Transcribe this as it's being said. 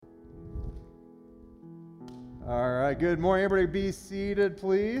All right, good morning. Everybody be seated,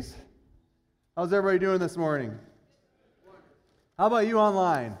 please. How's everybody doing this morning? How about you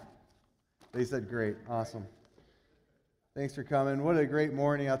online? They said great. Awesome. Thanks for coming. What a great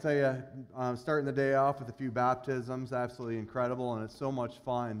morning. I'll tell you, I'm starting the day off with a few baptisms. Absolutely incredible, and it's so much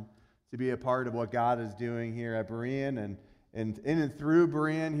fun to be a part of what God is doing here at Berean and in and through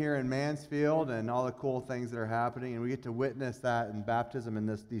Berean here in Mansfield and all the cool things that are happening. And we get to witness that in baptism and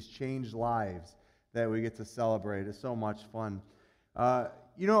these changed lives that we get to celebrate. It's so much fun. Something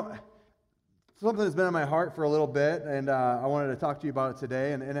that's been on my heart for a little bit, and I wanted to talk to you about it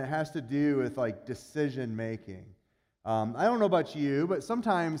today, and it has to do with like decision making. I don't know about you, but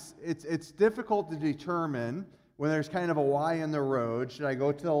sometimes it's difficult to determine when there's kind of a Y in the road. Should I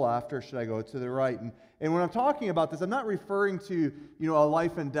go to the left or should I go to the right? And when I'm talking about this, I'm not referring to a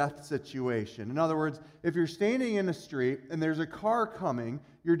life and death situation. In other words, if you're standing in a street and there's a car coming,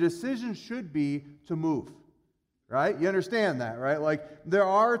 your decision should be to move. Right? You understand that, right? Like, there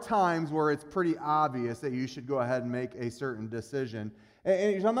are times where it's pretty obvious that you should go ahead and make a certain decision.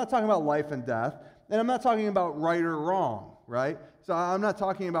 And I'm not talking about life and death, and I'm not talking about right or wrong, right? So I'm not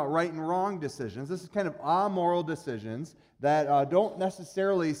talking about right and wrong decisions. This is kind of amoral decisions that don't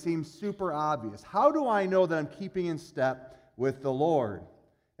necessarily seem super obvious. How do I know that I'm keeping in step with the Lord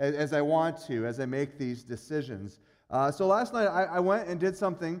as I want to, as I make these decisions? So last night I went and did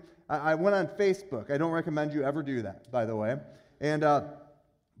something. I went on Facebook. I don't recommend you ever do that, by the way. And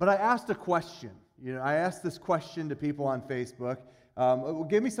but I asked a question. I asked this question to people on Facebook.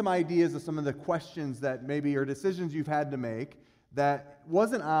 Give me some ideas of some of the questions that maybe or decisions you've had to make that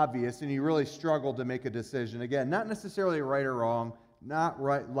wasn't obvious and you really struggled to make a decision. Again, not necessarily right or wrong, not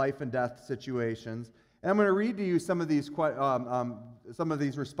right life and death situations. And I'm going to read to you some of these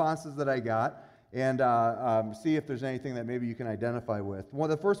responses that I got, and see if there's anything that maybe you can identify with.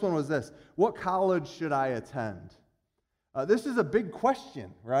 The first one was this: what college should I attend? This is a big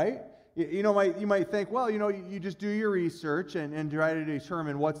question, right? You might think, well, you just do your research and try to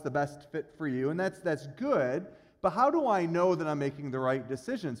determine what's the best fit for you, and that's good. But how do I know that I'm making the right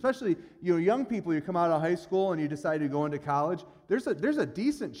decision? Especially, young people, you come out of high school and you decide to go into college. There's a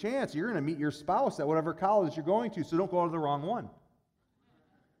decent chance you're going to meet your spouse at whatever college you're going to, so don't go to the wrong one,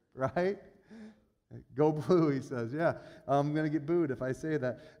 right? Go blue, he says. Yeah, I'm going to get booed if I say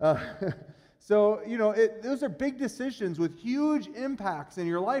that. So, those are big decisions with huge impacts in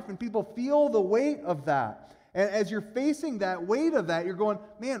your life, and people feel the weight of that. And as you're facing that weight of that, you're going,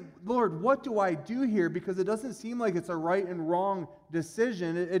 man, Lord, what do I do here? Because it doesn't seem like it's a right and wrong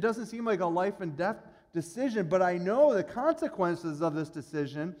decision. It doesn't seem like a life and death decision, but I know the consequences of this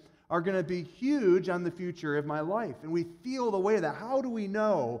decision are going to be huge on the future of my life. And we feel the weight of that. How do we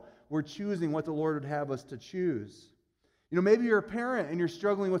know we're choosing what the Lord would have us to choose? Maybe you're a parent and you're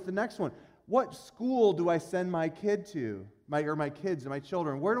struggling with the next one. What school do I send my kid to? My kids, my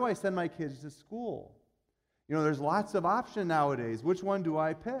children? Where do I send my kids to school? There's lots of options nowadays. Which one do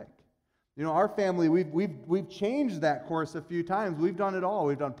I pick? Our family, we've changed that course a few times. We've done it all.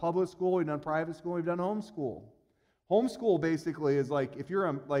 We've done public school, we've done private school, we've done homeschool. Homeschool basically is like if you're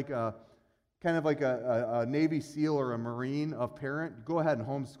a Navy SEAL or a Marine of parent, go ahead and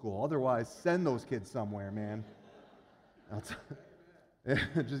homeschool. Otherwise, send those kids somewhere, man.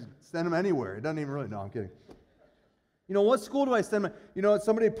 Just send them anywhere. It doesn't even really, no, I'm kidding. What school do I send my,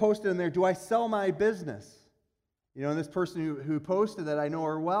 somebody posted in there, do I sell my business? And this person who posted that, I know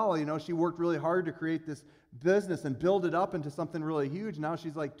her well, she worked really hard to create this business and build it up into something really huge. Now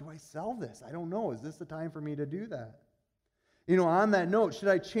she's like, do I sell this? I don't know. Is this the time for me to do that? On that note, should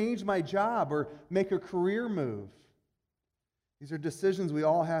I change my job or make a career move? These are decisions we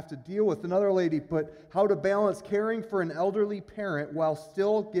all have to deal with. Another lady put, how to balance caring for an elderly parent while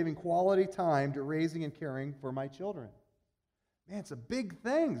still giving quality time to raising and caring for my children. Man, it's a big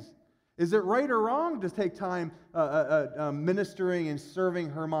thing. Is it right or wrong to take time ministering and serving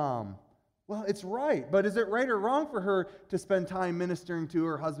her mom? Well, it's right. But is it right or wrong for her to spend time ministering to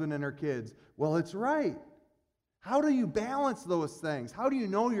her husband and her kids? Well, it's right. How do you balance those things? How do you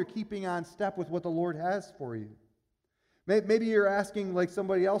know you're keeping on step with what the Lord has for you? Maybe you're asking like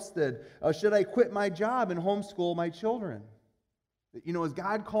somebody else did, should I quit my job and homeschool my children? Is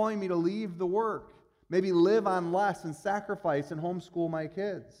God calling me to leave the work? Maybe live on less and sacrifice and homeschool my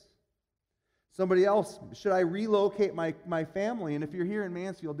kids? Somebody else, should I relocate my family? And if you're here in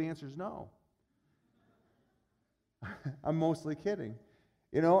Mansfield, the answer is no. I'm mostly kidding.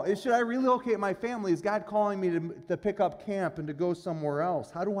 Should I relocate my family? Is God calling me to pick up camp and to go somewhere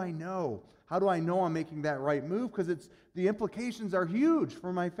else? How do I know? How do I know I'm making that right move? Because the implications are huge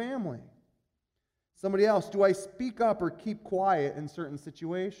for my family. Somebody else, do I speak up or keep quiet in certain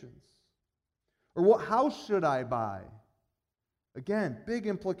situations? Or what house should I buy? Again, big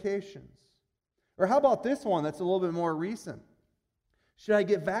implications. Or how about this one that's a little bit more recent? Should I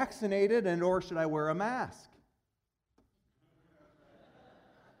get vaccinated and or should I wear a mask?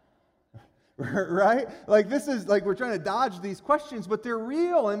 Right? Like this is like we're trying to dodge these questions, but they're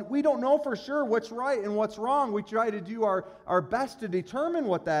real and we don't know for sure what's right and what's wrong. We try to do our best to determine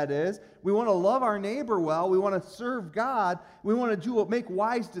what that is. We want to love our neighbor well. We want to serve God. We want to make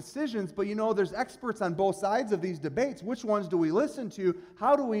wise decisions, but there's experts on both sides of these debates. Which ones do we listen to?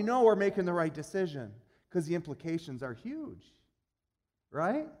 How do we know we're making the right decision? Because the implications are huge.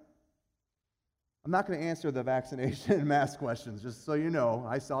 Right? I'm not going to answer the vaccination and mask questions, just so you know.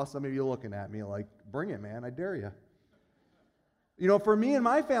 I saw some of you looking at me like, bring it, man, I dare you. For me and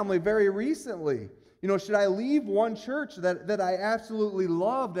my family very recently, should I leave one church that I absolutely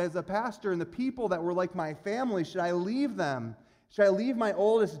loved as a pastor and the people that were like my family, should I leave them? Should I leave my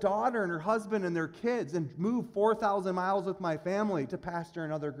oldest daughter and her husband and their kids and move 4,000 miles with my family to pastor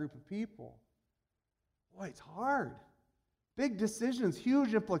another group of people? Boy, it's hard. Big decisions,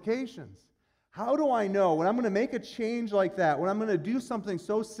 huge implications. How do I know when I'm going to make a change like that, when I'm going to do something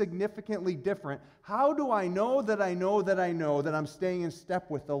so significantly different, how do I know that I know that I know that I'm staying in step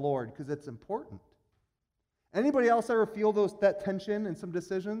with the Lord? Because it's important. Anybody else ever feel that tension in some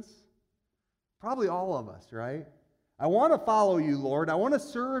decisions? Probably all of us, right? I want to follow you, Lord. I want to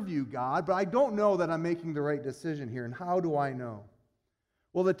serve you, God, but I don't know that I'm making the right decision here. And how do I know?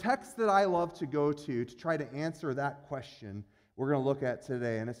 Well, the text that I love to go to try to answer that question we're going to look at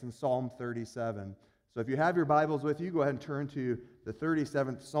today, and it's in Psalm 37. So if you have your Bibles with you, go ahead and turn to the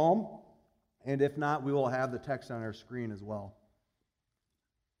 37th Psalm, and if not, we will have the text on our screen as well.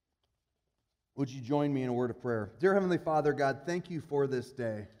 Would you join me in a word of prayer? Dear Heavenly Father, God, thank you for this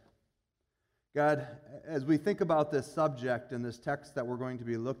day. God, as we think about this subject and this text that we're going to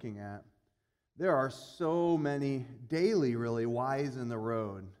be looking at, there are so many daily, really, whys in the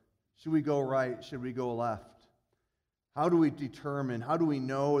road. Should we go right? Should we go left? How do we determine, how do we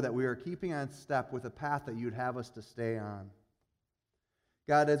know that we are keeping on step with the path that you'd have us to stay on?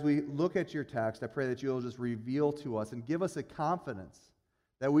 God, as we look at your text, I pray that you'll just reveal to us and give us a confidence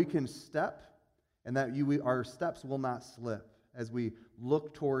that we can step and that our steps will not slip as we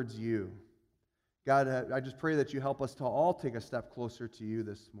look towards you. God, I just pray that you help us to all take a step closer to you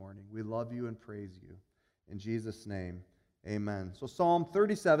this morning. We love you and praise you. In Jesus' name, amen. So Psalm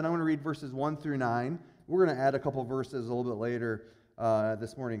 37, I'm going to read verses 1 through 9. We're going to add a couple verses a little bit later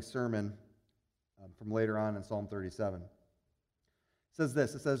this morning's sermon from later on in Psalm 37. It says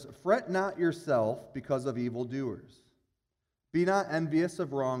this, it says, "Fret not yourself because of evildoers. Be not envious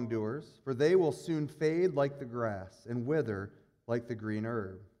of wrongdoers, for they will soon fade like the grass and wither like the green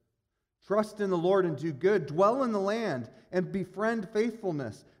herb. Trust in the Lord and do good. Dwell in the land and befriend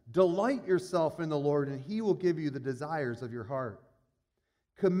faithfulness. Delight yourself in the Lord, and he will give you the desires of your heart.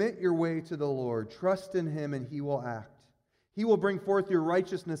 Commit your way to the Lord. Trust in him, and he will act. He will bring forth your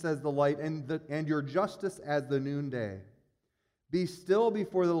righteousness as the light and your justice as the noonday. Be still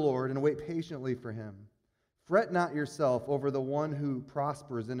before the Lord and wait patiently for him. Fret not yourself over the one who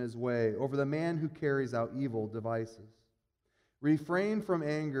prospers in his way, over the man who carries out evil devices. Refrain from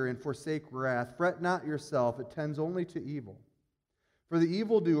anger and forsake wrath. Fret not yourself, it tends only to evil. For the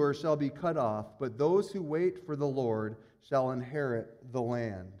evildoer shall be cut off, but those who wait for the Lord shall inherit the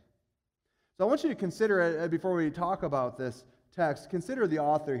land." So I want you to consider, before we talk about this text, consider the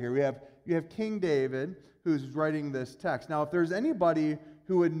author here. You have King David, who's writing this text. Now, if there's anybody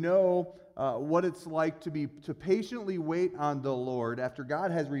who would know what it's like to patiently wait on the Lord after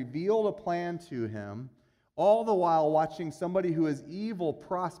God has revealed a plan to him, all the while watching somebody who is evil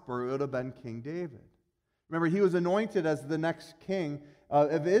prosper, it would have been King David. Remember, he was anointed as the next king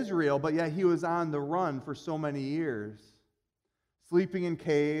of Israel, but yet he was on the run for so many years, sleeping in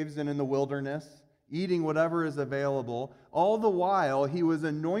caves and in the wilderness, eating whatever is available. All the while, he was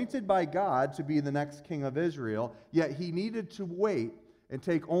anointed by God to be the next king of Israel, yet he needed to wait and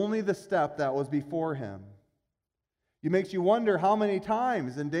take only the step that was before him. It makes you wonder how many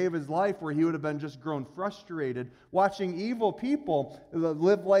times in David's life where he would have been just grown frustrated watching evil people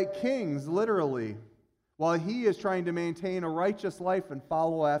live like kings, literally, while he is trying to maintain a righteous life and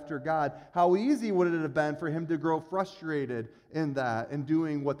follow after God. How easy would it have been for him to grow frustrated in that and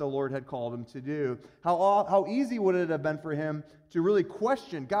doing what the Lord had called him to do? How easy would it have been for him to really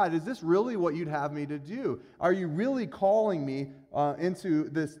question, God, is this really what you'd have me to do? Are you really calling me into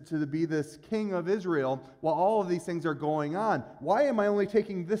this to be this king of Israel while all of these things are going on? Why am I only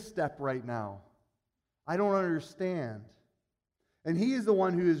taking this step right now? I don't understand. And he is the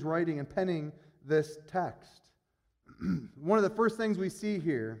one who is writing and penning this text. One of the first things we see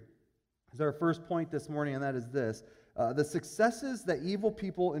here is our first point this morning, and that is this. The successes that evil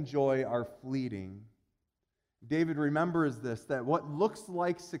people enjoy are fleeting. David remembers this, that what looks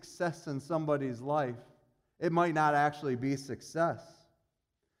like success in somebody's life, it might not actually be success.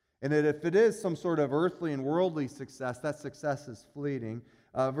 And that if it is some sort of earthly and worldly success, that success is fleeting.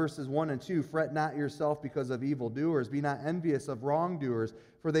 Verses 1 and 2, fret not yourself because of evildoers. Be not envious of wrongdoers,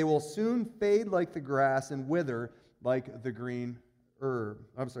 for they will soon fade like the grass and wither like the green herb.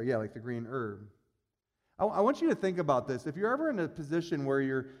 Like the green herb. I want you to think about this. If you're ever in a position where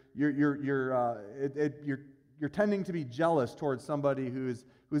you're tending to be jealous towards somebody who's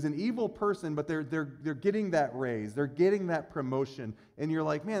an evil person, but they're getting that raise, they're getting that promotion, and you're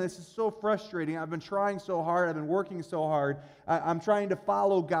like, man, this is so frustrating. I've been trying so hard, I've been working so hard, I'm trying to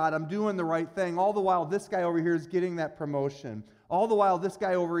follow God, I'm doing the right thing. All the while, this guy over here is getting that promotion. All the while, this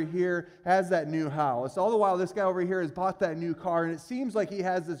guy over here has that new house. All the while, this guy over here has bought that new car, and it seems like he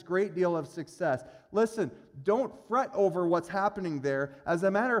has this great deal of success. Listen, don't fret over what's happening there. As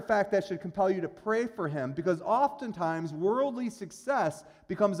a matter of fact, that should compel you to pray for him, because oftentimes worldly success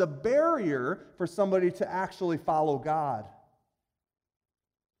becomes a barrier for somebody to actually follow God.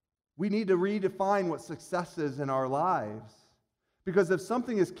 We need to redefine what success is in our lives. Because if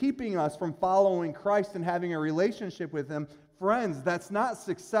something is keeping us from following Christ and having a relationship with him, friends, that's not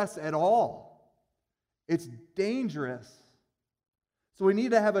success at all. It's dangerous. So we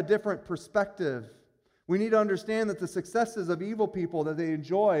need to have a different perspective. We need to understand that the successes of evil people that they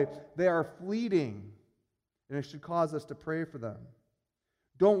enjoy, they are fleeting. And it should cause us to pray for them.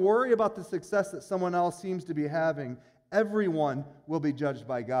 Don't worry about the success that someone else seems to be having. Everyone will be judged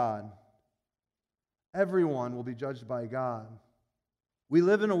by God. Everyone will be judged by God. We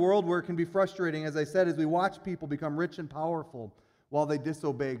live in a world where it can be frustrating, as I said, as we watch people become rich and powerful while they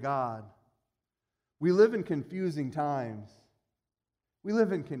disobey God. We live in confusing times. We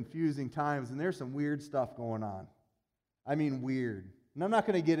live in confusing times, and there's some weird stuff going on. I mean, weird. And I'm not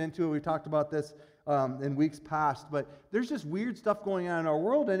going to get into it. We talked about this in weeks past, but there's just weird stuff going on in our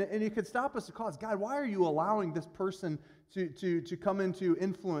world, and it could stop us to cause, God, why are you allowing this person to come into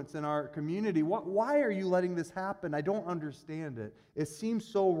influence in our community? Why are you letting this happen? I don't understand it. It seems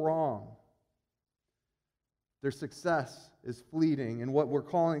so wrong. Their success is fleeting, and what we're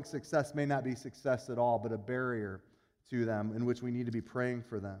calling success may not be success at all, but a barrier to them in which we need to be praying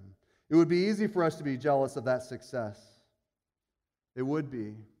for them. It would be easy for us to be jealous of that success. It would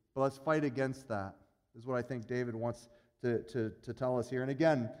be, but let's fight against that, is what I think David wants to tell us here. And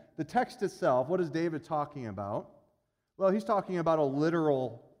again, the text itself, what is David talking about? Well, he's talking about a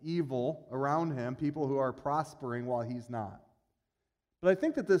literal evil around him, people who are prospering while he's not. But I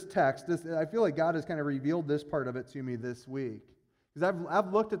think that this text, I feel like God has kind of revealed this part of it to me this week. Because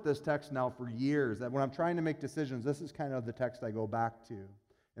I've looked at this text now for years, that when I'm trying to make decisions, this is kind of the text I go back to.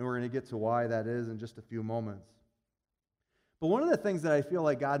 And we're going to get to why that is in just a few moments. But one of the things that I feel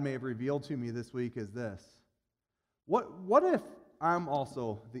like God may have revealed to me this week is this. What if I'm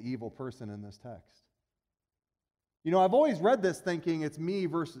also the evil person in this text? You know, I've always read this thinking it's me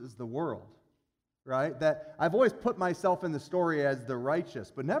versus the world, right? That I've always put myself in the story as the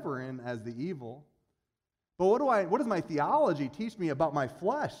righteous, but never in as the evil. But what does my theology teach me about my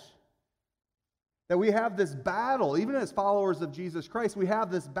flesh? That we have this battle, even as followers of Jesus Christ, we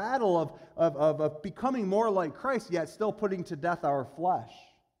have this battle of becoming more like Christ, yet still putting to death our flesh.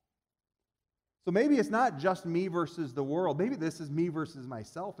 So maybe it's not just me versus the world. Maybe this is me versus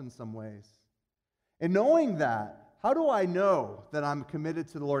myself in some ways. And knowing that, how do I know that I'm committed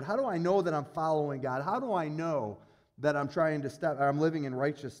to the Lord? How do I know that I'm following God? How do I know that I'm living in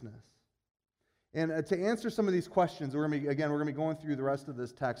righteousness? And to answer some of these questions, we're going to be going through the rest of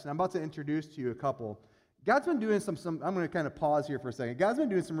this text, and I'm about to introduce to you a couple. God's been doing some I'm going to kind of pause here for a second. God's been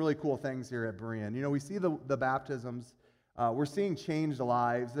doing some really cool things here at Berean. You know, we see the baptisms. We're seeing changed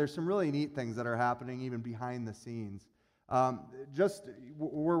lives. There's some really neat things that are happening even behind the scenes. We're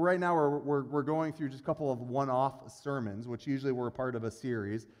going through just a couple of one-off sermons, which usually we're a part of a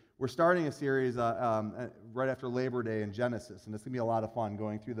series. We're starting a series right after Labor Day in Genesis, and it's going to be a lot of fun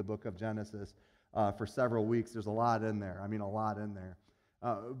going through the book of Genesis for several weeks. There's a lot in there. I mean, a lot in there.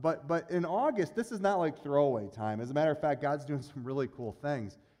 But in August, this is not like throwaway time. As a matter of fact, God's doing some really cool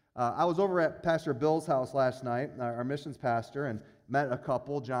things. I was over at Pastor Bill's house last night, our missions pastor, and met a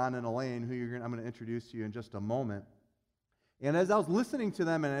couple, John and Elaine, who I'm going to introduce to you in just a moment. And as I was listening to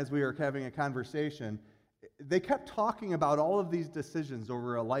them and as we were having a conversation, they kept talking about all of these decisions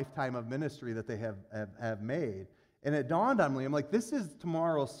over a lifetime of ministry that they have made. And it dawned on me, I'm like, this is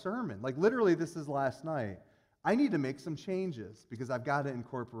tomorrow's sermon. Like, literally, this is last night. I need to make some changes because I've got to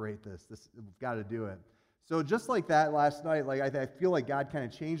incorporate this. We've got to do it. So just like that last night, like I feel like God kind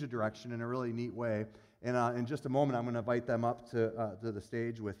of changed the direction in a really neat way. And in just a moment, I'm going to invite them up to the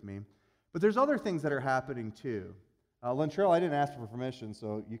stage with me. But there's other things that are happening too. Latrell, I didn't ask for permission,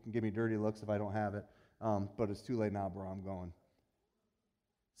 so you can give me dirty looks if I don't have it. But it's too late now, bro. I'm going.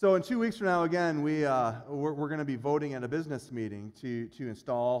 So in 2 weeks from now, again, we're going to be voting at a business meeting to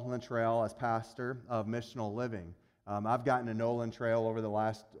install Latrell as pastor of Missional Living. I've gotten to know Latrell over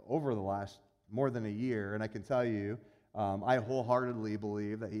the last more than a year, and I can tell you, I wholeheartedly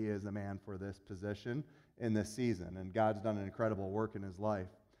believe that he is the man for this position in this season, and God's done an incredible work in his life.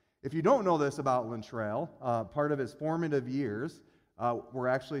 If you don't know this about Latrell, part of his formative years were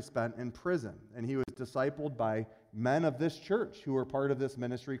actually spent in prison, and he was discipled by men of this church who were part of this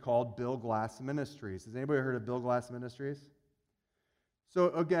ministry called Bill Glass Ministries. Has anybody heard of Bill Glass Ministries? So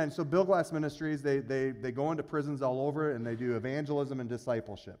Bill Glass Ministries, they go into prisons all over, and they do evangelism and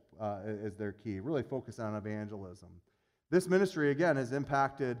discipleship is their key, really focus on evangelism. This ministry, again, has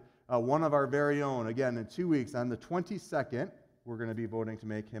impacted one of our very own. Again, in 2 weeks, on the 22nd, we're going to be voting to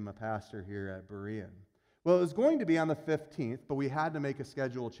make him a pastor here at Berean. Well, it was going to be on the 15th, but we had to make a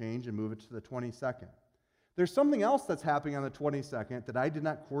schedule change and move it to the 22nd. There's something else that's happening on the 22nd that I did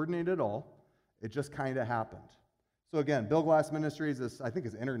not coordinate at all. It just kind of happened. So again, Bill Glass Ministries is, I think,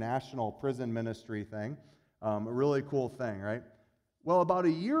 is international prison ministry thing. A really cool thing, right? Well, about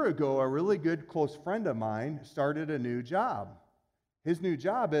a year ago, a really good close friend of mine started a new job. His new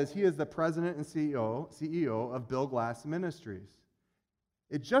job is he is the president and CEO of Bill Glass Ministries.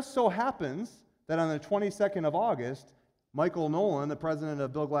 It just so happens that on the 22nd of August, Michael Nolan, the president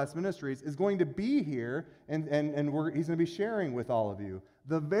of Bill Glass Ministries, is going to be here, and he's going to be sharing with all of you.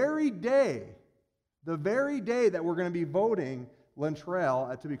 The very day that we're going to be voting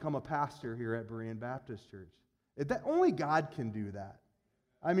Latrell to become a pastor here at Berean Baptist Church. Only God can do that.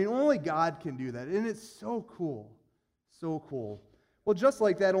 I mean, only God can do that. And it's so cool. So cool. Well, just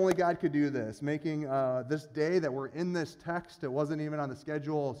like that, only God could do this, making this day that we're in this text, it wasn't even on the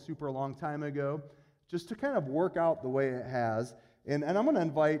schedule a super long time ago, just to kind of work out the way it has. And I'm going to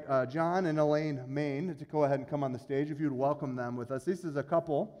invite John and Elaine Main to go ahead and come on the stage, if you'd welcome them with us. This is a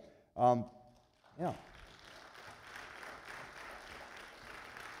couple. Yeah.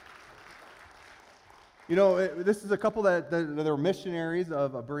 You know, this is a couple that are missionaries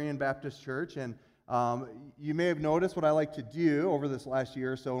of Berean Baptist Church, and you may have noticed what I like to do over this last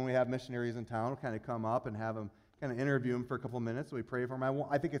year or so when we have missionaries in town, we'll kind of come up and have them kind of interview them for a couple of minutes. We pray for them.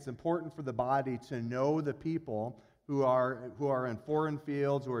 I think it's important for the body to know the people who are in foreign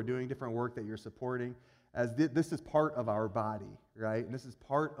fields, who are doing different work that you're supporting, as this is part of our body, right? And this is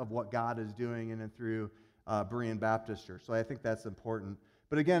part of what God is doing in and through Berean Baptist Church. So I think that's important.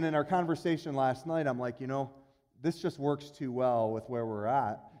 But again, in our conversation last night, I'm like, this just works too well with where we're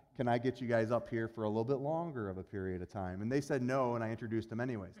at. Can I get you guys up here for a little bit longer of a period of time? And they said no, and I introduced them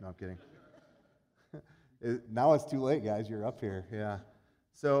anyways. No, I'm kidding. Now it's too late, guys. You're up here. Yeah.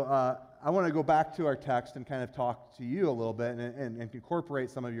 So I want to go back to our text and kind of talk to you a little bit and incorporate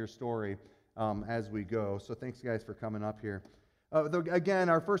some of your story as we go. So thanks, guys, for coming up here. Again,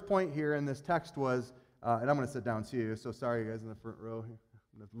 our first point here in this text was, and I'm going to sit down too, so sorry, you guys in the front row here.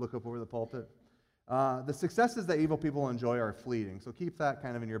 I'm going to look up over the pulpit. The successes that evil people enjoy are fleeting, so keep that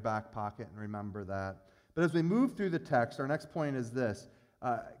kind of in your back pocket and remember that. But as we move through the text, our next point is this,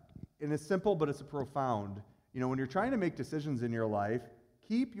 and it's simple, but it's profound. When you're trying to make decisions in your life,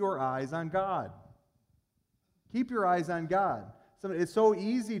 keep your eyes on God. Keep your eyes on God. It's so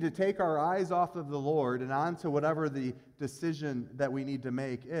easy to take our eyes off of the Lord and onto whatever the decision that we need to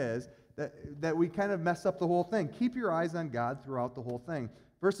make is, that we kind of mess up the whole thing. Keep your eyes on God throughout the whole thing.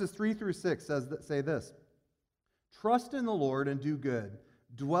 Verses 3 through 6 say this, "Trust in the Lord and do good.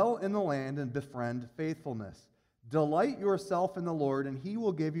 Dwell in the land and befriend faithfulness. Delight yourself in the Lord, and He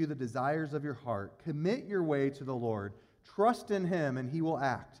will give you the desires of your heart. Commit your way to the Lord. Trust in Him, and He will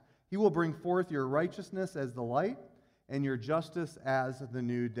act. He will bring forth your righteousness as the light, and your justice as the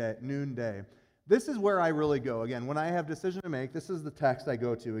noonday." This is where I really go. Again, when I have a decision to make, this is the text I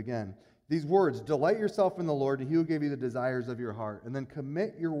go to again. These words, delight yourself in the Lord, and He will give you the desires of your heart. And then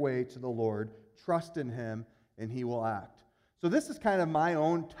commit your way to the Lord, trust in Him, and He will act. So this is kind of my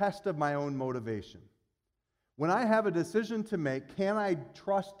own test of my own motivation. When I have a decision to make, can I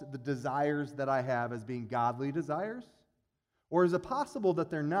trust the desires that I have as being godly desires? Or is it possible that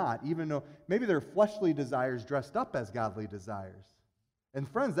they're not, even though maybe they're fleshly desires dressed up as godly desires? And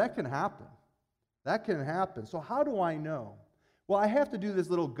friends, that can happen. That can happen. So how do I know? Well, I have to do this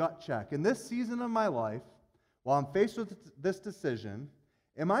little gut check. In this season of my life, while I'm faced with this decision,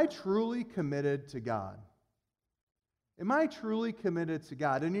 am I truly committed to God? Am I truly committed to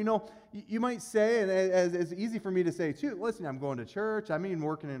God? And you might say, and as it's easy for me to say too, listen, I'm going to church, I'm even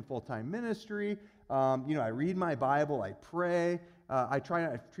working in full-time ministry, I read my Bible, I pray, I try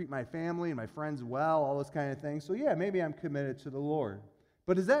to treat my family and my friends well, all those kind of things. So yeah, maybe I'm committed to the Lord.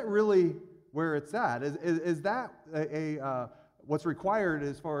 But is that really where it's at? Is that what's required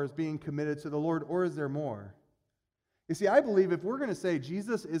as far as being committed to the Lord, or is there more? You see, I believe if we're going to say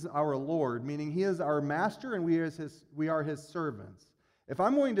Jesus is our Lord, meaning He is our master and we are His servants, if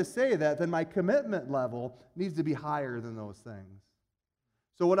I'm going to say that, then my commitment level needs to be higher than those things.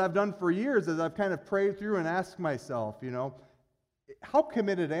 So what I've done for years is I've kind of prayed through and asked myself, how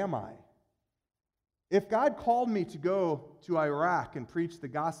committed am I? If God called me to go to Iraq and preach the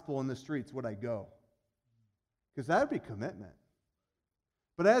gospel in the streets, would I go? Because that would be commitment.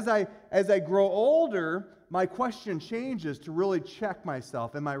 But as I grow older, my question changes to really check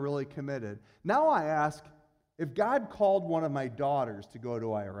myself. Am I really committed? Now I ask, if God called one of my daughters to go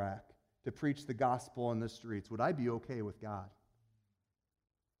to Iraq to preach the gospel in the streets, would I be okay with God?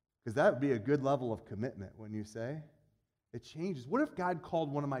 Because that would be a good level of commitment, wouldn't you say? It changes. What if God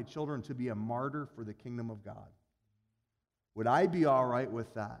called one of my children to be a martyr for the kingdom of God? Would I be all right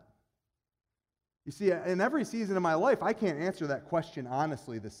with that? You see, in every season of my life, I can't answer that question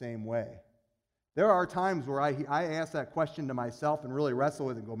honestly the same way. There are times where I ask that question to myself and really wrestle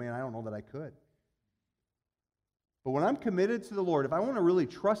with it and go, man, I don't know that I could. But when I'm committed to the Lord, if I want to really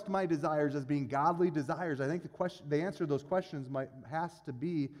trust my desires as being godly desires, I think the answer to those questions has to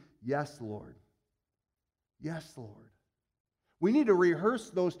be, yes, Lord. Yes, Lord. We need to rehearse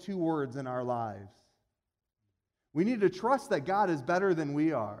those two words in our lives. We need to trust that God is better than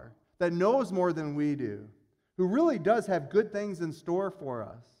we are, that knows more than we do, who really does have good things in store for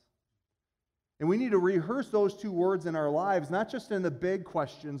us. And we need to rehearse those two words in our lives, not just in the big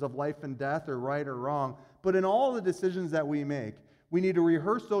questions of life and death or right or wrong, but in all the decisions that we make. We need to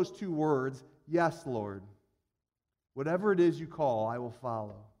rehearse those two words, yes, Lord. Whatever it is you call, I will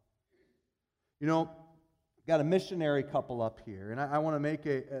follow. Got a missionary couple up here, and I want to make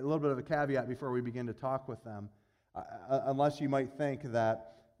a little bit of a caveat before we begin to talk with them, unless you might think that,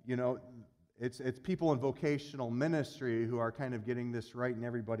 it's people in vocational ministry who are kind of getting this right and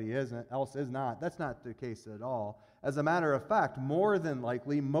everybody else is not. That's not the case at all. As a matter of fact, more than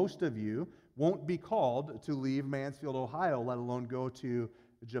likely, most of you won't be called to leave Mansfield, Ohio, let alone go to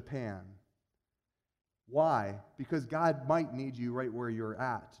Japan. Why? Because God might need you right where you're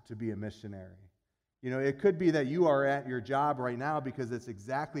at to be a missionary. It could be that you are at your job right now because it's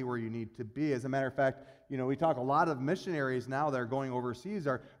exactly where you need to be. As a matter of fact, we talk a lot of missionaries now that are going overseas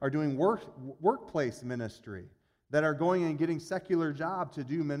are doing workplace ministry, that are going and getting secular job to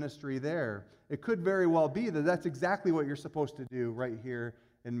do ministry there. It could very well be that that's exactly what you're supposed to do right here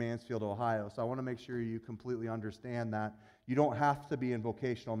in Mansfield, Ohio. So I want to make sure you completely understand that. You don't have to be in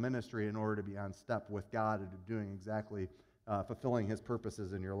vocational ministry in order to be on step with God and doing exactly, fulfilling His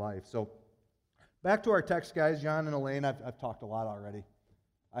purposes in your life. So back to our text, guys. John and Elaine, I've talked a lot already.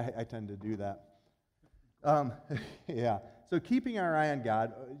 I tend to do that. Yeah. So keeping our eye on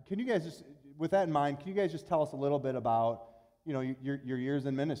God. Can you guys just, with that in mind, can you guys just tell us a little bit about, your years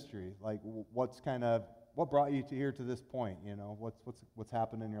in ministry? Like, what brought you to here to this point? What's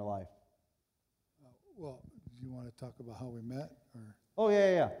happened in your life? Well, do you want to talk about how we met, or? Oh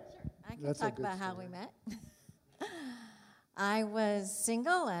yeah. Sure, I can talk about how we met. I was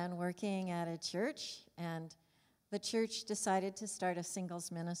single and working at a church, and the church decided to start a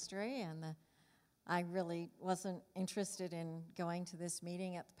singles ministry, and I really wasn't interested in going to this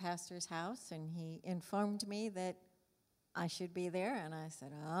meeting at the pastor's house, and he informed me that I should be there, and I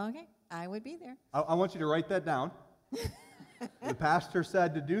said, okay, I would be there. I want you to write that down. The pastor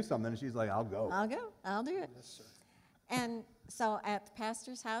said to do something, and she's like, I'll go. I'll do it. Yes, sir. And so at the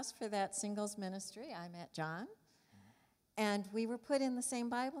pastor's house for that singles ministry, I met John, and we were put in the same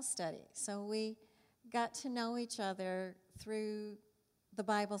Bible study. So we got to know each other through the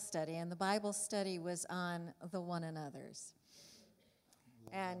Bible study, and the Bible study was on the one another's.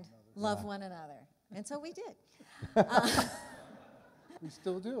 Love one another. And so we did. We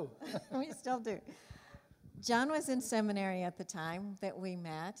still do. We still do. John was in seminary at the time that we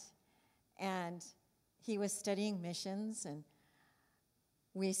met, and he was studying missions, and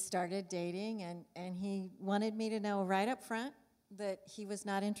we started dating, and he wanted me to know right up front that he was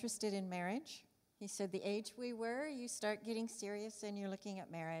not interested in marriage. He said the age we were, you start getting serious and you're looking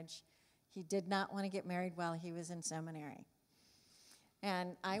at marriage. He did not want to get married while he was in seminary.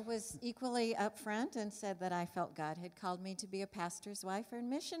 And I was equally upfront and said that I felt God had called me to be a pastor's wife or a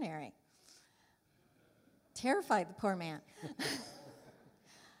missionary. Terrified the poor man.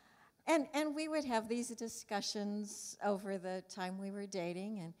 And we would have these discussions over the time we were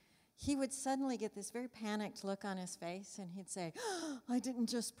dating, and he would suddenly get this very panicked look on his face, and he'd say, I didn't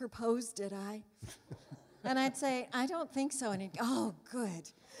just propose, did I? And I'd say, I don't think so. And he'd go, oh, good.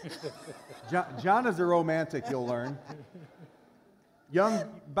 John is a romantic, you'll learn.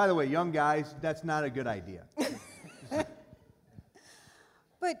 By the way, young guys, that's not a good idea.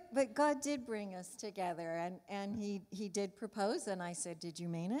 But God did bring us together, and he did propose, and I said, did you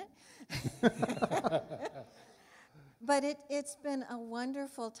mean it? But it's been a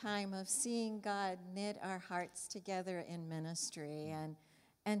wonderful time of seeing God knit our hearts together in ministry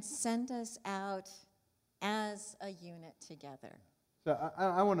and send us out as a unit together. So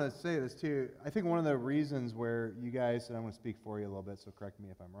I want to say this too. I think one of the reasons where you guys, and I'm going to speak for you a little bit, so correct me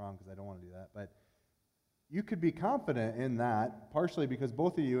if I'm wrong because I don't want to do that, but you could be confident in that, partially because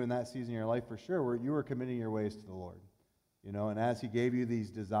both of you in that season of your life for sure, you were committing your ways to the Lord. And as he gave you these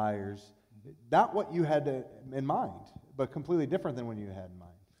desires, not what you had in mind, but completely different than what you had in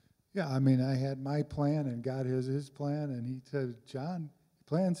mind. Yeah, I mean, I had my plan, and God has his plan, and he said, John,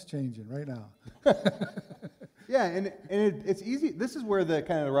 plan's changing right now. Yeah, and it's easy. This is where the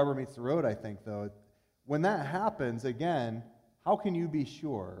kind of the rubber meets the road, I think, though. When that happens, again, how can you be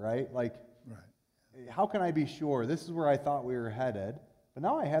sure, right? Like, right. How can I be sure? This is where I thought we were headed, but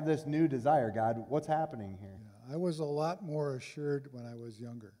now I have this new desire. God, what's happening here? Yeah, I was a lot more assured when I was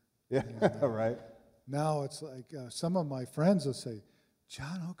younger. Yeah, right. Now it's like some of my friends will say,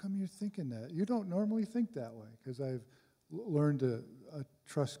 John, how come you're thinking that? You don't normally think that way, because I've learned to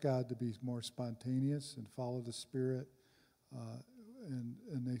trust God to be more spontaneous and follow the Spirit. And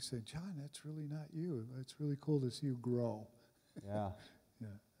they say, John, that's really not you. It's really cool to see you grow. Yeah. Yeah,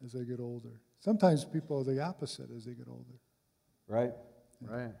 as I get older. Sometimes people are the opposite as they get older. Right,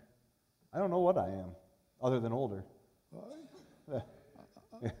 yeah. Right. I don't know what I am, other than older.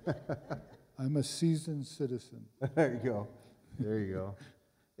 I'm a seasoned citizen. There you go. There you go.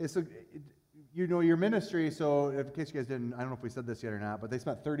 Your ministry, so in case you guys didn't, I don't know if we said this yet or not, but they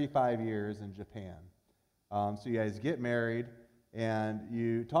spent 35 years in Japan. So you guys get married, and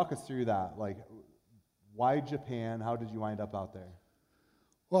you talk us through that. Like, why Japan? How did you wind up out there?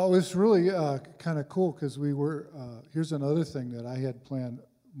 Well, it was really kind of cool because we were, here's another thing that I had planned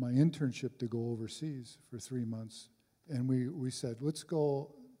my internship to go overseas for 3 months. And we said, let's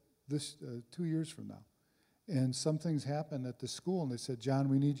go this 2 years from now. And some things happened at the school, and they said, John,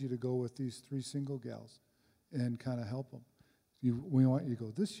 we need you to go with these 3 single gals and kind of help them. We want you to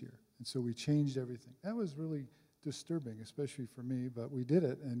go this year. And so we changed everything. That was really disturbing, especially for me, but we did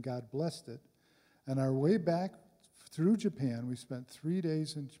it, and God blessed it. And our way back through Japan, we spent 3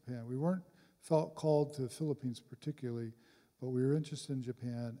 days in Japan. We felt called to the Philippines particularly, but we were interested in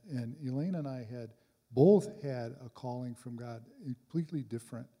Japan. And Elaine and I both had a calling from God, completely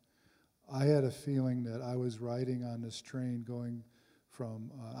different. I had a feeling that I was riding on this train going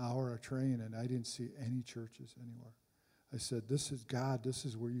from an hour a train, and I didn't see any churches anywhere. I said, this is God, this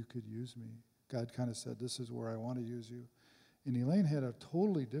is where you could use me. God kind of said, this is where I want to use you. And Elaine had a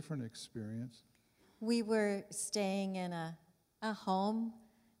totally different experience. We were staying in a home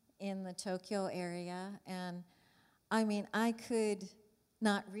in the Tokyo area, and I mean, I could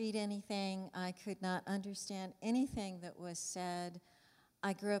not read anything. I could not understand anything that was said.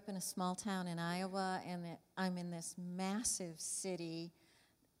 I grew up in a small town in Iowa, and I'm in this massive city.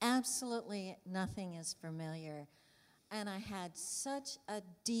 Absolutely nothing is familiar. And I had such a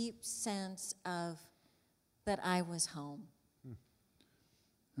deep sense of that I was home.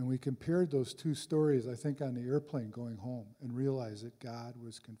 And we compared those 2 stories, I think, on the airplane going home, and realized that God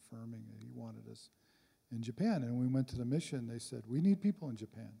was confirming that he wanted us in Japan. And when we went to the mission, they said, we need people in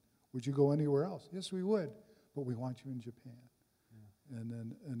Japan. Would you go anywhere else? Yes, we would, but we want you in Japan. Yeah. And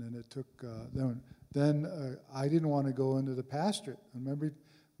then it took, I didn't want to go into the pastorate. Remember,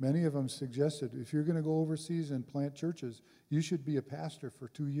 many of them suggested, if you're going to go overseas and plant churches, you should be a pastor for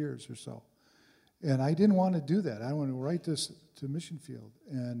 2 years or so. And I didn't want to do that. I wanted to write this to Mission Field.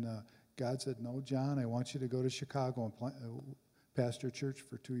 And God said, no, John, I want you to go to Chicago and pastor a church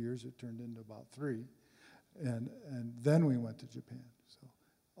for 2 years. It turned into about 3. And then we went to Japan. So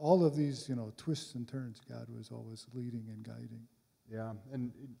all of these, twists and turns, God was always leading and guiding. Yeah,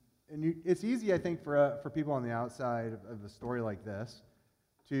 and it's easy, I think, for people on the outside of a story like this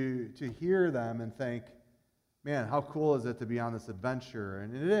to hear them and think, man, how cool is it to be on this adventure?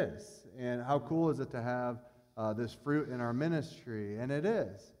 And it is. And how cool is it to have this fruit in our ministry? And it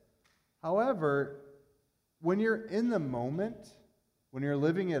is. However, when you're in the moment, when you're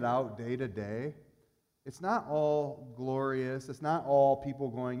living it out day to day, It's not all glorious. It's not all people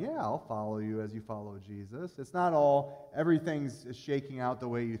going, yeah, I'll follow you as you follow Jesus. It's not all everything's shaking out the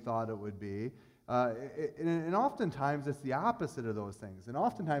way you thought it would be. And oftentimes it's the opposite of those things. And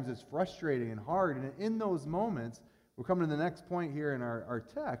oftentimes it's frustrating and hard. And in those moments, we're coming to the next point here in our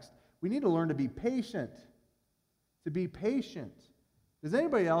text, we need to learn to be patient. To be patient. Does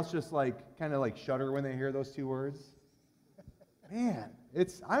anybody else just kind of shudder when they hear those two words? Man,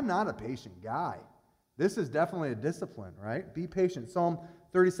 I'm not a patient guy. This is definitely a discipline, right? Be patient. Psalm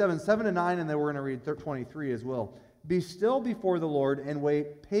 37, 7-9, and then we're going to read 23 as well. Be still before the Lord and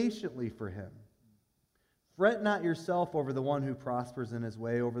wait patiently for him. Fret not yourself over the one who prospers in his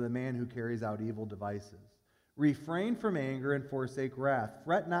way, over the man who carries out evil devices. Refrain from anger and forsake wrath.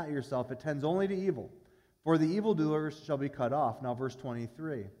 Fret not yourself, it tends only to evil. For the evildoers shall be cut off. Now verse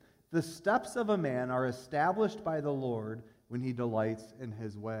 23. The steps of a man are established by the Lord when he delights in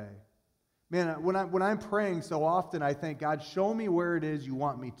his way. Man, when I'm praying so often, I think, God, show me where it is you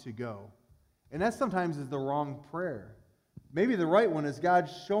want me to go. And that sometimes is the wrong prayer. Maybe the right one is, God,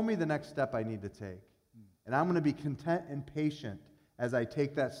 show me the next step I need to take. And I'm going to be content and patient as I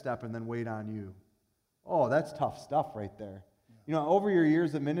take that step and then wait on you. Oh, that's tough stuff right there. You know, over your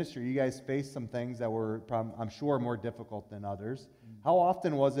years of ministry, you guys faced some things that were, I'm sure, more difficult than others. How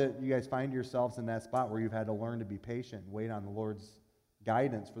often was it you guys find yourselves in that spot where you've had to learn to be patient and wait on the Lord's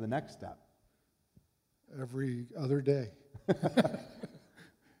guidance for the next step? Every other day.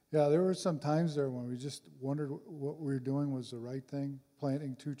 Yeah, there were some times there when we just wondered what we were doing was the right thing,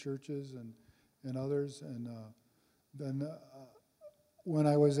 planting 2 churches and others. And then when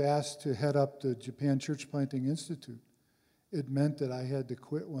I was asked to head up the Japan Church Planting Institute, it meant that I had to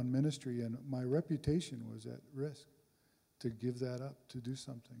quit one ministry, and my reputation was at risk to give that up, to do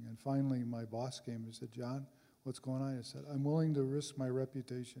something. And finally, my boss came and said, John, what's going on? I said, I'm willing to risk my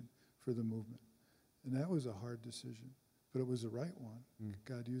reputation for the movement. And that was a hard decision, but it was the right one.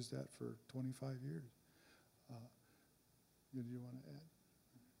 God used that for 25 years. Did you want to add?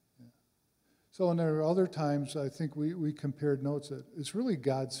 Yeah. So, and there are other times I think we compared notes that it's really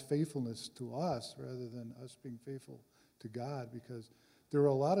God's faithfulness to us rather than us being faithful to God, because there were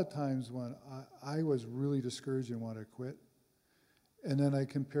a lot of times when I was really discouraged and wanted to quit. And then I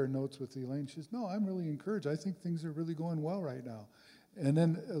compared notes with Elaine. She says, no, I'm really encouraged. I think things are really going well right now. And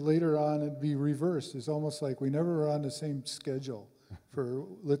then later on, it'd be reversed. It's almost like we never were on the same schedule for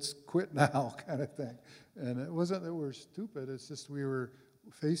let's quit now kind of thing. And it wasn't that we're stupid. It's just we were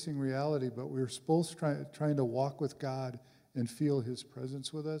facing reality, but we were both trying to walk with God and feel his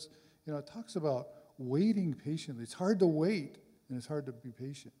presence with us. You know, it talks about waiting patiently. It's hard to wait, and it's hard to be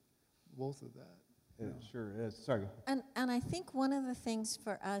patient. Both of that. It sure is. Sorry. And I think one of the things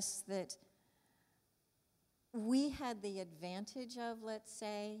for us that we had the advantage of, let's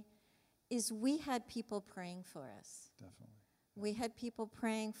say, is we had people praying for us. Definitely. We had people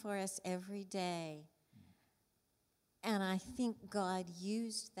praying for us every day. And I think God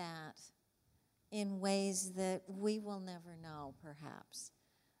used that in ways that we will never know, perhaps,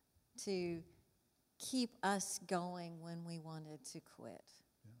 to keep us going when we wanted to quit.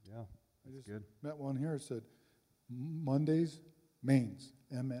 Yeah, that's good. Met one here that said, Mondays, mains,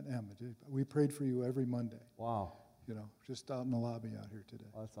 M&M. We prayed for you every Monday. Wow. You know, just out in the lobby out here today.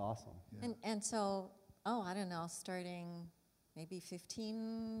 Well, that's awesome. Yeah. And so, I don't know, starting maybe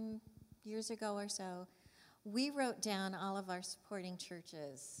 15 years ago or so, we wrote down all of our supporting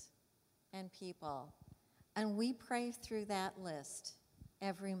churches and people, and we pray through that list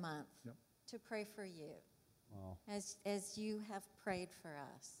every month to pray for you, as you have prayed for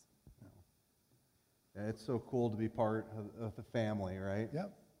us. Yeah, it's so cool to be part of the family, right?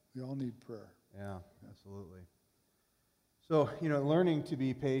 Yep. We all need prayer. Yeah, absolutely. So, you know, learning to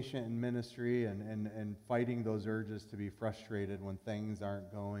be patient in ministry and fighting those urges to be frustrated when things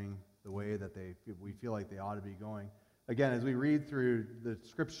aren't going the way that we feel like they ought to be going. Again, as we read through the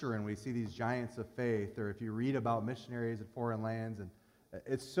scripture and we see these giants of faith, or if you read about missionaries in foreign lands, and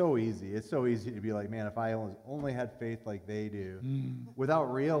it's so easy. It's so easy to be like, man, if I only had faith like they do,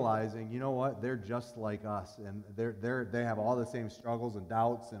 without realizing, you know what, they're just like us, and they have all the same struggles and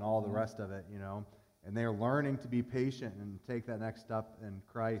doubts and all the rest of it, you know, and they're learning to be patient and take that next step in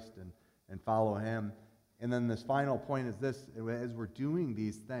Christ and follow him. And then this final point is this: as we're doing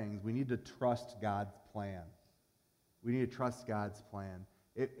these things, we need to trust God's plan. We need to trust God's plan.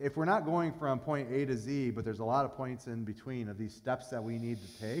 If we're not going from point A to Z, but there's a lot of points in between of these steps that we need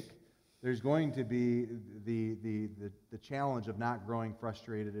to take, there's going to be the challenge of not growing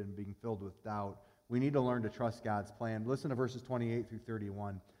frustrated and being filled with doubt. We need to learn to trust God's plan. Listen to verses 28 through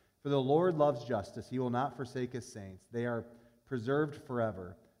 31. For the Lord loves justice. He will not forsake his saints. They are preserved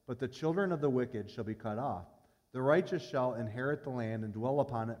forever. but the children of the wicked shall be cut off. The righteous shall inherit the land and dwell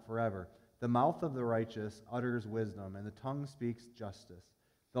upon it forever. The mouth of the righteous utters wisdom, and the tongue speaks justice.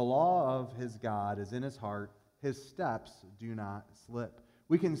 The law of his God is in his heart. His steps do not slip.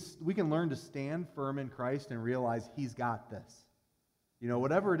 We can learn to stand firm in Christ and realize he's got this. You know,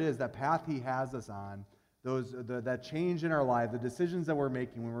 whatever it is, that path he has us on, that change in our life, the decisions that we're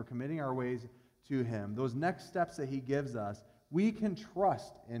making when we're committing our ways to him, those next steps that he gives us, we can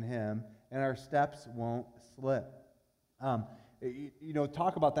trust in him and our steps won't slip.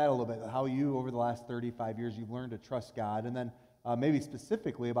 Talk about that a little bit, how you, over the last 35 years, you've learned to trust God, and then maybe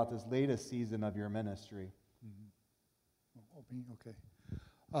specifically about this latest season of your ministry. Okay.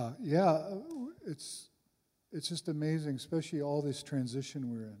 It's just amazing, especially all this transition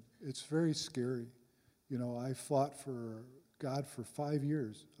we're in. It's very scary. You know, I fought for God for 5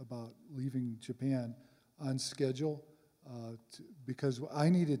 years about leaving Japan on schedule because I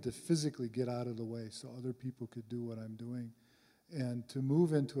needed to physically get out of the way so other people could do what I'm doing. And to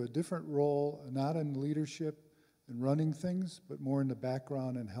move into a different role, not in leadership and running things, but more in the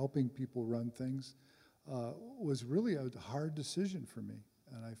background and helping people run things, was really a hard decision for me.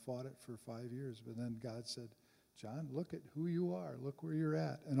 And I fought it for 5 years. But then God said, John, look at who you are. Look where you're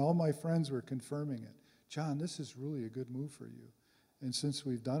at. And all my friends were confirming it. John, this is really a good move for you. And since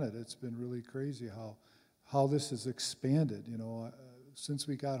we've done it, it's been really crazy how this has expanded. You know, since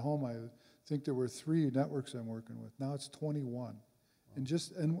we got home, I think there were 3 networks I'm working with. Now it's 21. And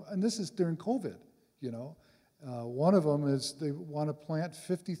this is during COVID, you know. One of them is they want to plant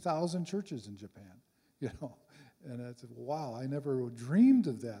 50,000 churches in Japan, you know. And I said, wow, I never dreamed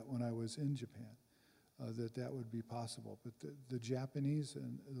of that when I was in Japan, that would be possible. But the Japanese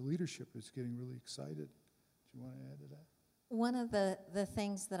and the leadership is getting really excited. Do you want to add to that? One of the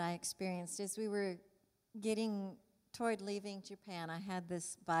things that I experienced is we were getting toward leaving Japan. I had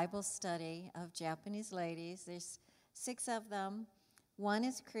this Bible study of Japanese ladies. There's 6 of them. One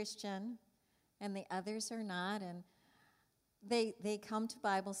is Christian, and the others are not. And they come to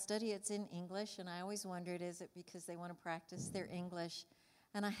Bible study. It's in English, and I always wondered, is it because they want to practice their English?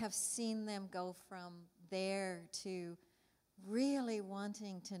 And I have seen them go from there to really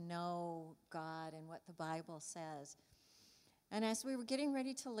wanting to know God and what the Bible says. And as we were getting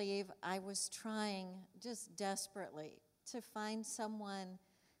ready to leave, I was trying just desperately to find someone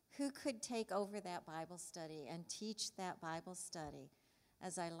who could take over that Bible study and teach that Bible study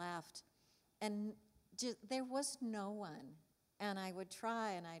as I left. And there was no one. And I would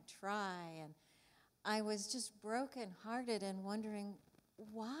try and I'd try. And I was just brokenhearted and wondering,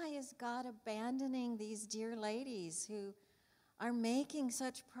 why is God abandoning these dear ladies who are making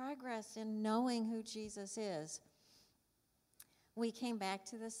such progress in knowing who Jesus is? We came back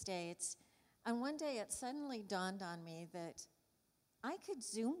to the States, and one day it suddenly dawned on me that I could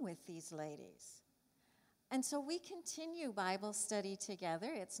Zoom with these ladies. And so we continue Bible study together.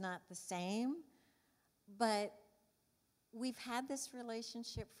 It's not the same, but we've had this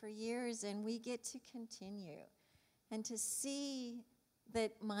relationship for years, and we get to continue. And to see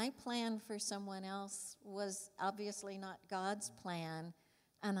that my plan for someone else was obviously not God's plan,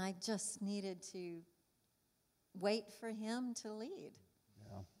 and I just needed to wait for him to lead.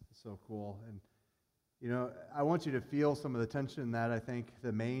 Yeah, so cool. And, you know, I want you to feel some of the tension that I think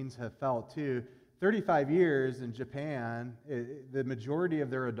the Maines have felt too. 35 years in Japan, the majority of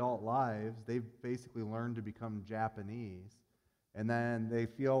their adult lives, they've basically learned to become Japanese. And then they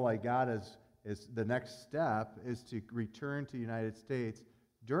feel like God is the next step is to return to the United States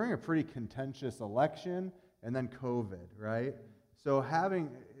during a pretty contentious election and then COVID, right? So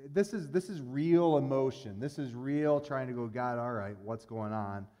this is real emotion. This is real trying to go, God, all right, what's going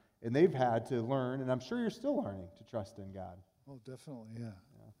on? And they've had to learn, and I'm sure you're still learning to trust in God. Oh, definitely, yeah.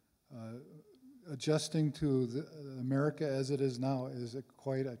 Adjusting to America as it is now is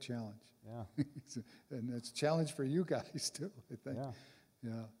quite a challenge. Yeah. And it's a challenge for you guys, too, I think.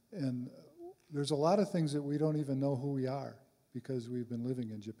 Yeah. And there's a lot of things that we don't even know who we are because we've been living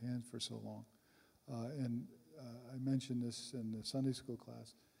in Japan for so long. I mentioned this in the Sunday school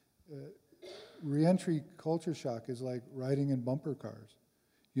class. Reentry culture shock is like riding in bumper cars.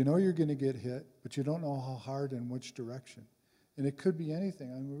 You know you're going to get hit, but you don't know how hard and which direction. And it could be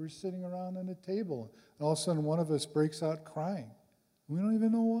anything. I mean, we're sitting around on a table, and all of a sudden one of us breaks out crying. We don't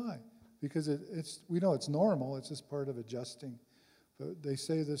even know why, because we know it's normal. It's just part of adjusting. But they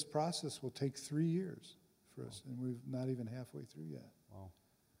say this process will take 3 years for us, and we're not even halfway through yet. Wow.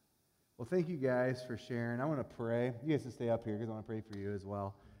 Well, thank you guys for sharing. I want to pray. You guys can stay up here because I want to pray for you as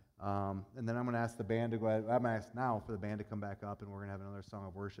well. And then I'm going to ask the band to go ahead. I'm going to ask now for the band to come back up, and we're going to have another song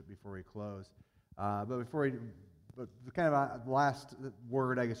of worship before we close. But before we but the kind of last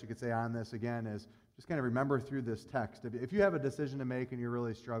word, I guess you could say, on this again is just kind of remember through this text. If you have a decision to make and you're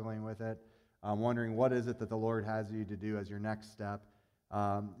really struggling with it, wondering what is it that the Lord has you to do as your next step,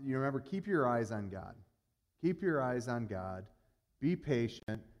 you remember, keep your eyes on God. Keep your eyes on God. Be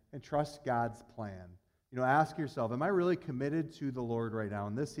patient and trust God's plan. Ask yourself, am I really committed to the Lord right now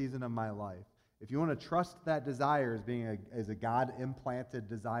in this season of my life? If you want to trust that desire as being as a God-implanted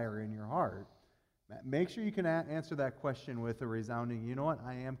desire in your heart, make sure you can answer that question with a resounding, you know what,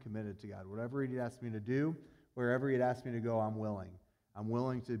 I am committed to God. Whatever He'd ask me to do, wherever He'd ask me to go, I'm willing. I'm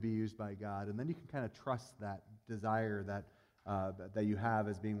willing to be used by God. And then you can kind of trust that desire that you have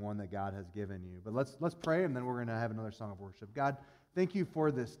as being one that God has given you. But let's pray, and then we're going to have another song of worship. God, thank you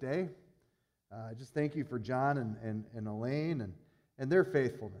for this day. Just thank you for John and Elaine and their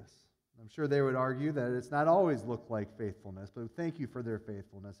faithfulness. I'm sure they would argue that it's not always looked like faithfulness, but thank you for their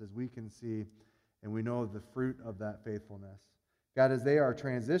faithfulness as we can see and we know the fruit of that faithfulness. God, as they are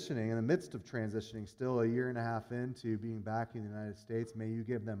transitioning, in the midst of transitioning, still a year and a half into being back in the United States, may you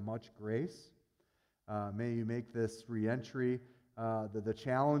give them much grace. May you make this reentry, the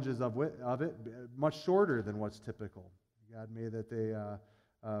challenges of it much shorter than what's typical. God, may that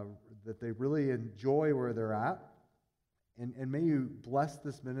they really enjoy where they're at. And may you bless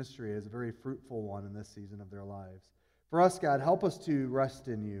this ministry as a very fruitful one in this season of their lives. For us, God, help us to rest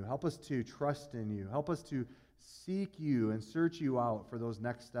in you. Help us to trust in you. Help us to seek you and search you out for those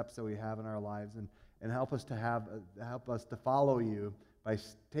next steps that we have in our lives. And help us to follow you by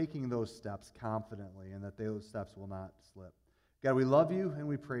taking those steps confidently, and that those steps will not slip. God, we love you and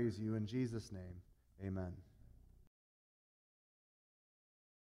we praise you. In Jesus' name, amen.